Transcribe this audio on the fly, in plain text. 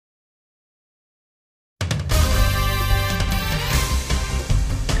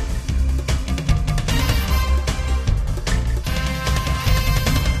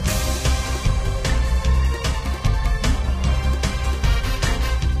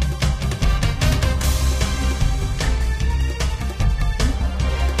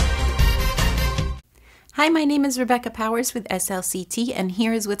Hi, my name is Rebecca Powers with SLCT, and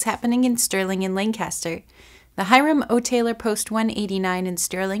here is what's happening in Sterling and Lancaster. The Hiram O. Taylor Post 189 in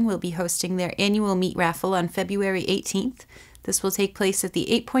Sterling will be hosting their annual meat raffle on February 18th. This will take place at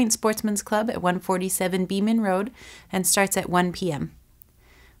the 8 Point Sportsman's Club at 147 Beeman Road and starts at 1 p.m.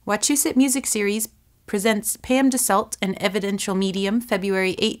 Wachusett Music Series presents Pam DeSalt, an evidential medium,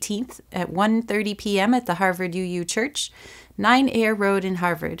 February 18th at 1:30 p.m. at the Harvard UU Church, 9 Air Road in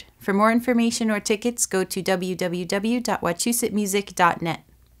Harvard. For more information or tickets, go to www.wachusettmusic.net.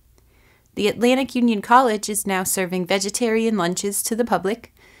 The Atlantic Union College is now serving vegetarian lunches to the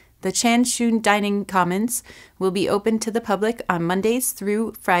public. The Chanshun Dining Commons will be open to the public on Mondays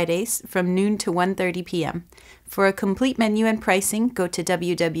through Fridays from noon to 1:30 p.m. For a complete menu and pricing, go to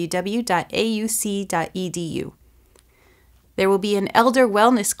www.auc.edu. There will be an Elder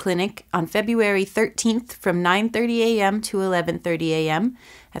Wellness Clinic on February 13th from 9:30 a.m. to 11:30 a.m.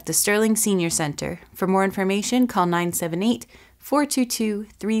 at the Sterling Senior Center. For more information, call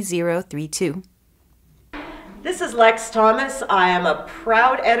 978-422-3032. This is Lex Thomas. I am a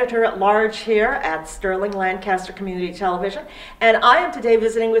proud editor-at-large here at Sterling-Lancaster Community Television, and I am today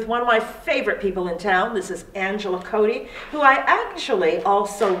visiting with one of my favorite people in town. This is Angela Cote, who I actually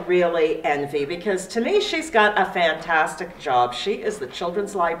also really envy, because to me she's got a fantastic job. She is the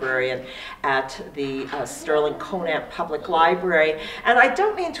children's librarian at the Sterling Conant Public Library, and I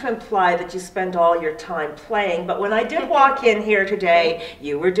don't mean to imply that you spend all your time playing, but when I did walk in here today,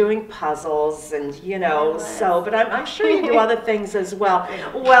 you were doing puzzles and, you know, but I'm sure you do other things as well.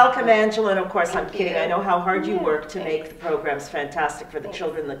 Welcome, Angela, and of course I'm kidding. I know how hard you work to make the programs fantastic for the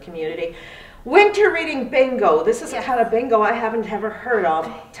children in the community. Winter Reading Bingo. This is a kind of bingo I haven't ever heard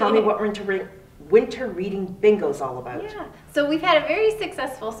of. Tell me what Winter Reading Bingo is all about. Yeah, so we've had a very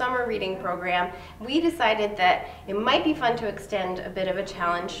successful summer reading program. We decided that it might be fun to extend a bit of a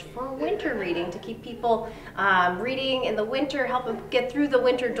challenge for winter reading to keep people reading in the winter, help them get through the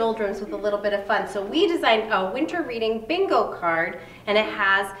winter doldrums with a little bit of fun. So we designed a Winter Reading Bingo card, and it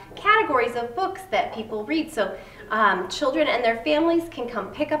has categories of books that people read. So children and their families can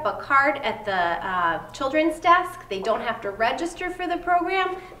come pick up a card at the children's desk. They don't have to register for the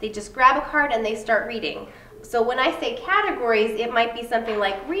program. They just grab a card and they start reading. So when I say categories, it might be something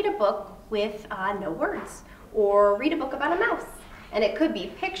like read a book with no words, or read a book about a mouse. And it could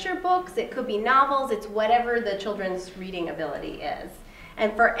be picture books, it could be novels, it's whatever the children's reading ability is.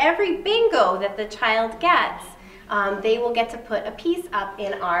 And for every bingo that the child gets, they will get to put a piece up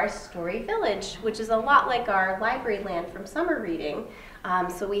in our Story Village, which is a lot like our library land from summer reading.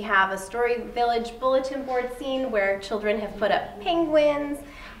 So we have a Story Village bulletin board scene where children have put up penguins,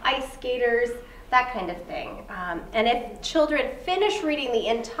 ice skaters, that kind of thing. And if children finish reading the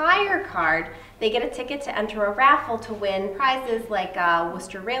entire card, they get a ticket to enter a raffle to win prizes like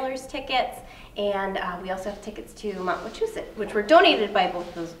Worcester Railers tickets, and we also have tickets to Mount Wachusett, which were donated by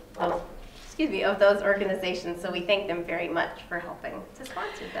both of those organizations, so we thank them very much for helping to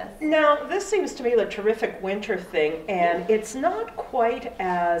sponsor this. Now, this seems to me a terrific winter thing, and it's not quite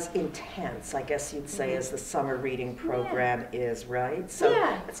as intense, I guess you'd say, as the summer reading program is, right? So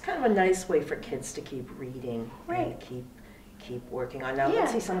it's kind of a nice way for kids to keep reading and keep working on. Now,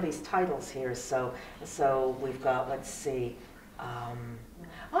 let's see some of these titles here. So we've got, let's see,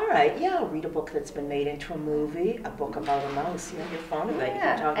 all right, read a book that's been made into a movie, a book about a mouse. Yeah, you're fond of that.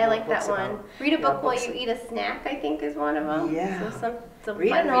 Yeah, I like that one. Read a book while you eat a snack, I think, is one of them. Yeah. So some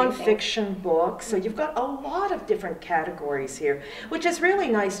read a nonfiction book. So you've got a lot of different categories here, which is really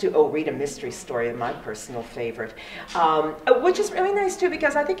nice too. Oh, read a mystery story, my personal favorite, which is really nice too,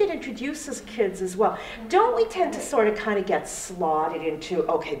 because I think it introduces kids as well. Don't we tend to sort of kind of get slotted into,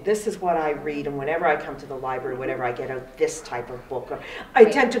 okay, this is what I read, and whenever I come to the library, whenever I get out this type of book, or I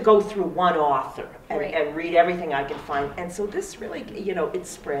tend to go through one author and read everything I can find. And so this really, you know, it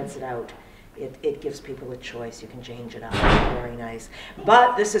spreads it out. It gives people a choice. You can change it up. Very nice.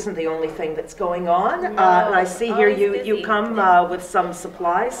 But this isn't the only thing that's going on. And I see here you come with some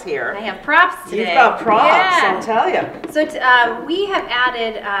supplies here. I have props today. You've got props, I'll tell you. So we have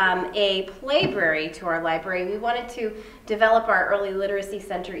added a playbrary to our library. We wanted to develop our early literacy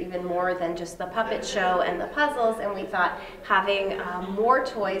center even more than just the puppet show and the puzzles, and we thought having more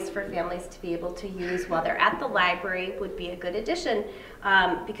toys for families to be able to use while they're at the library would be a good addition,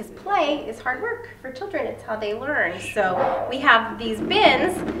 because play is hard work for children. It's how they learn. So we have these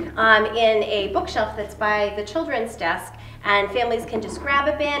bins in a bookshelf that's by the children's desk, and families can just grab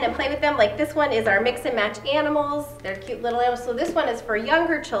a bin and play with them. Like this one is our mix and match animals. They're cute little animals. So this one is for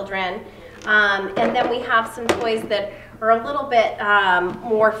younger children. And then we have some toys that are a little bit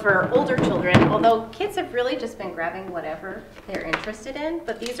more for older children, although kids have really just been grabbing whatever they're interested in.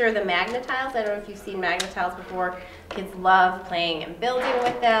 But these are the Magnetiles. I don't know if you've seen Magnetiles before. Kids love playing and building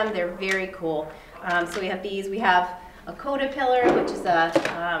with them. They're very cool. So we have these. We have a Cotapillar, which is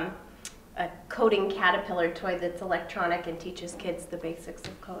a coding caterpillar toy that's electronic and teaches kids the basics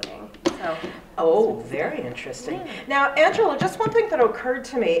of coding. So, oh, very interesting. Yeah. Now, Angela, just one thing that occurred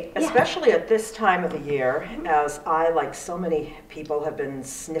to me, especially at this time of the year, as I, like so many people, have been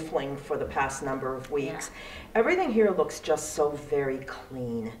sniffling for the past number of weeks, everything here looks just so very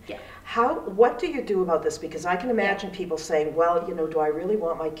clean. Yeah. What do you do about this? Because I can imagine people saying, well, you know, do I really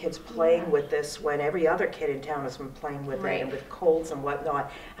want my kids playing with this when every other kid in town has been playing with it and with colds and whatnot?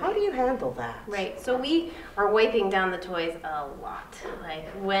 How do you handle that? Right, so we are wiping down the toys a lot. Like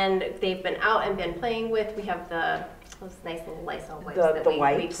when they've been out and been playing with, we have those nice little Lysol wipes that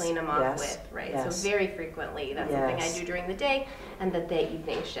we clean them off with, right? So very frequently, that's something I do during the day, and the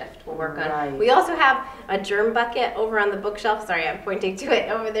evening shift we'll work on. We also have a germ bucket over on the bookshelf. Sorry, I'm pointing to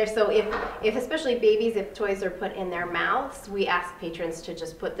it over there. So if especially babies, if toys are put in their mouths, we ask patrons to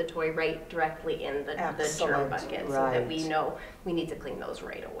just put the toy right directly in the germ bucket so that we know we need to clean those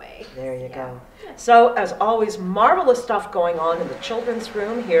right away. There you go. So, as always, marvelous stuff going on in the children's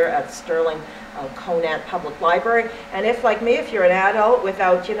room here at Sterling Conant Public Library. And if, like me, if you're an adult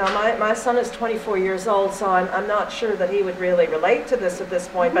without, you know, my son is 24 years old, so I'm not sure that he would really relate to this at this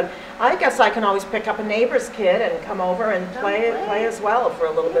point, but I guess I can always pick up a neighbor's kid and come over and play as well for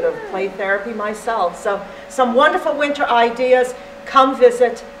a little bit of play therapy myself. So, some wonderful winter ideas. Come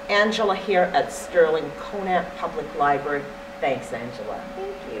visit Angela here at Sterling Conant Public Library. Thanks, Angela.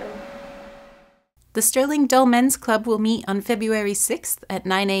 Thank you. The Sterling Dull Men's Club will meet on February 6th at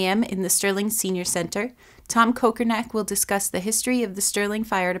 9 a.m. in the Sterling Senior Center. Tom Kokernak will discuss the history of the Sterling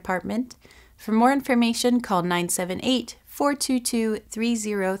Fire Department. For more information, call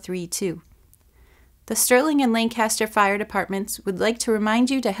 978-422-3032. The Sterling and Lancaster Fire Departments would like to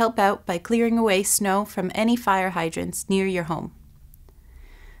remind you to help out by clearing away snow from any fire hydrants near your home.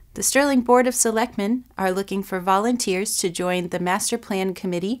 The Sterling Board of Selectmen are looking for volunteers to join the Master Plan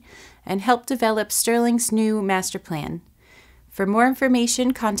Committee and help develop Sterling's new master plan. For more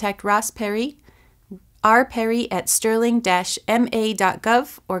information, contact Ross Perry,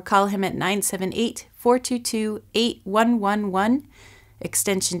 rperry@sterling-ma.gov, or call him at 978-422-8111,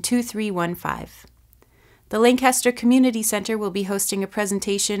 extension 2315. The Lancaster Community Center will be hosting a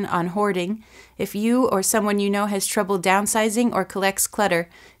presentation on hoarding. If you or someone you know has trouble downsizing or collects clutter,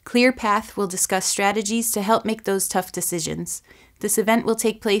 Clear Path will discuss strategies to help make those tough decisions. This event will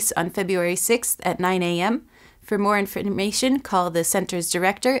take place on February 6th at 9 a.m. For more information, call the center's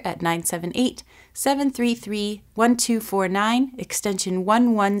director at 978-733-1249, extension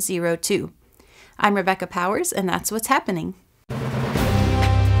 1102. I'm Rebecca Powers, and that's what's happening.